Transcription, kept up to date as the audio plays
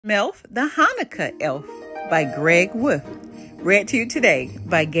Shmelf, the Hanukkah Elf by Greg Wolf. Read to you today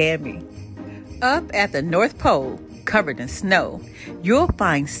by Gammy. Up at the North Pole, covered in snow, you'll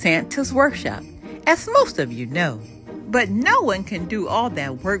find Santa's workshop, as most of you know. But no one can do all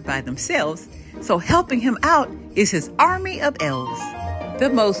that work by themselves, so helping him out is his army of elves. The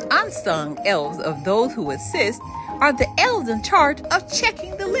most unsung elves of those who assist are the elves in charge of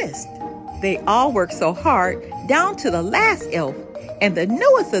checking the list. They all work so hard, down to the last elf, and the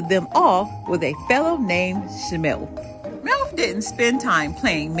newest of them all was a fellow named Shmelf. Shmelf didn't spend time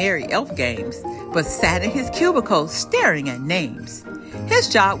playing merry elf games, but sat in his cubicle staring at names. His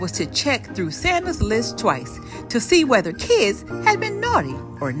job was to check through Santa's list twice to see whether kids had been naughty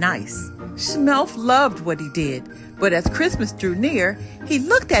or nice. Shmelf loved what he did, but as Christmas drew near, he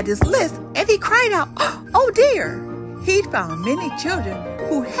looked at his list and he cried out, "Oh dear!" He'd found many children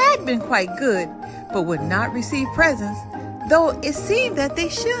who had been quite good, but would not receive presents, though it seemed that they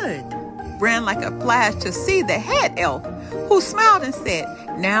should. Ran like a flash to see the head elf, who smiled and said,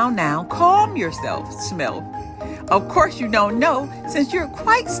 Now, calm yourself, Shmelf. Of course you don't know, since you're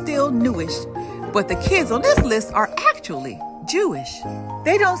quite still newish, but the kids on this list are actually Jewish.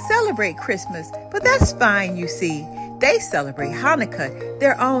 They don't celebrate Christmas, but that's fine, you see. They celebrate Hanukkah,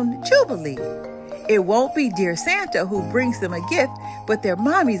 their own Jubilee. It won't be dear Santa who brings them a gift, but their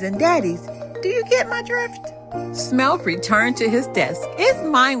mommies and daddies. Do you get my drift? Shmelf returned to his desk. His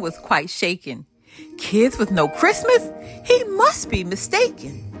mind was quite shaken. Kids with no Christmas? He must be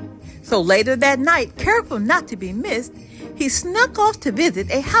mistaken. So later that night, careful not to be missed, he snuck off to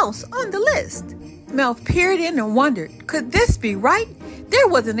visit a house on the list. Shmelf peered in and wondered, could this be right? There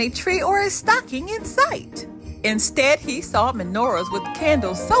wasn't a tree or a stocking in sight. Instead, he saw menorahs with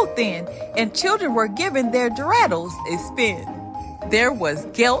candles so thin, and children were giving their dreidels a spin. There was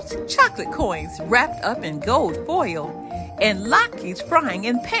gelt chocolate coins wrapped up in gold foil, and latkes frying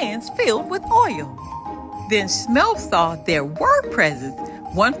in pans filled with oil. Then Shmelf saw there were presents,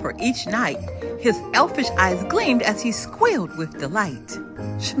 one for each night. His elfish eyes gleamed as he squealed with delight.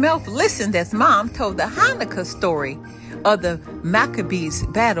 Shmelf listened as Mom told the Hanakkah story of the Maccabees'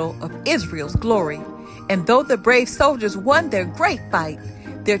 battle of Israel's glory. And though the brave soldiers won their great fight,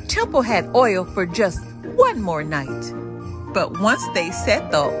 their temple had oil for just one more night. But once they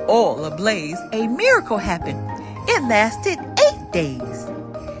set the oil ablaze, a miracle happened. It lasted 8 days.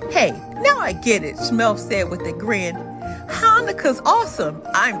 Hey, now I get it, Shmelf said with a grin. Hanukkah's awesome.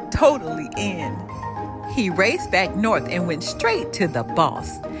 I'm totally in. He raced back north and went straight to the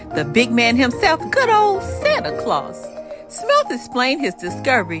boss, the big man himself, good old Santa Claus. Shmelf explained his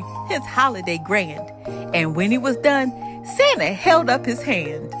discovery, his holiday grand, and when he was done, Santa held up his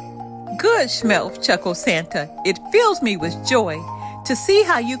hand. Good, Shmelf, chuckled Santa. It fills me with joy to see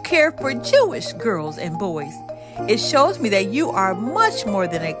how you care for Jewish girls and boys. It shows me that you are much more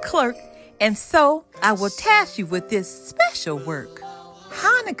than a clerk, and so I will task you with this special work.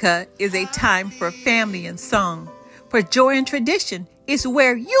 Hanukkah is a time for family and song, for joy and tradition is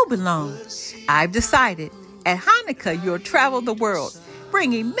where you belong. I've decided at Hanukkah you'll travel the world,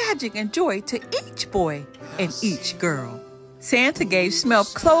 bringing magic and joy to each boy and each girl. Santa gave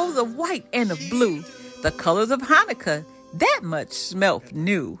Shmelf clothes of white and of blue, the colors of Hanukkah, that much Shmelf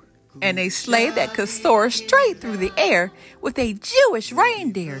knew. And a sleigh that could soar straight through the air with a Jewish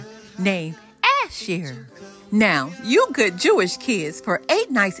reindeer named Asher. Now, you good Jewish kids, for 8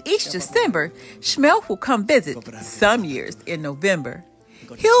 nights each December, Shmelf will come visit, some years in November.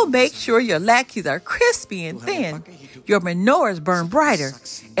 He'll make sure your latkes are crispy and thin, your menorahs burn brighter,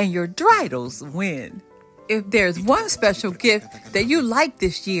 and your dreidels win. If there's one special gift that you like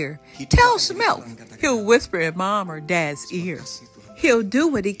this year, tell Shmelf. He'll whisper in Mom or Dad's ear. He'll do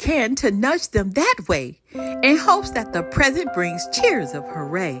what he can to nudge them that way, in hopes that the present brings cheers of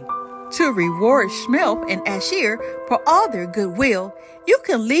hooray. To reward Shmelf and Asher for all their goodwill, you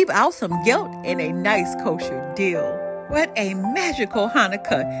can leave out some gelt and a nice kosher deal. What a magical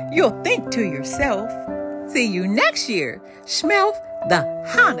Hanukkah, you'll think to yourself. See you next year, Shmelf, the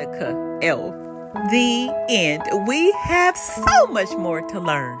Hanukkah Elf. The end. We have so much more to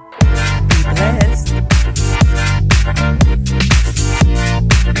learn. Be blessed.